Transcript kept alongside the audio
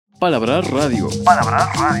Palabrar Radio. Palabrar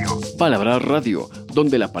Radio. Palabrar Radio,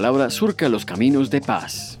 donde la palabra surca los caminos de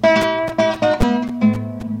paz.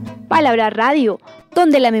 Palabrar Radio,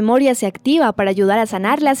 donde la memoria se activa para ayudar a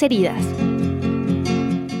sanar las heridas.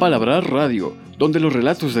 Palabrar Radio, donde los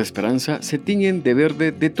relatos de esperanza se tiñen de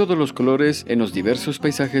verde de todos los colores en los diversos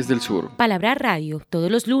paisajes del sur. Palabrar Radio,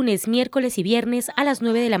 todos los lunes, miércoles y viernes a las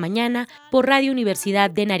 9 de la mañana por Radio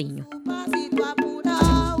Universidad de Nariño.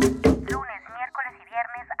 Lunes, miércoles y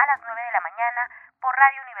viernes a las 9 de la mañana por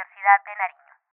Radio Universidad de Nariño.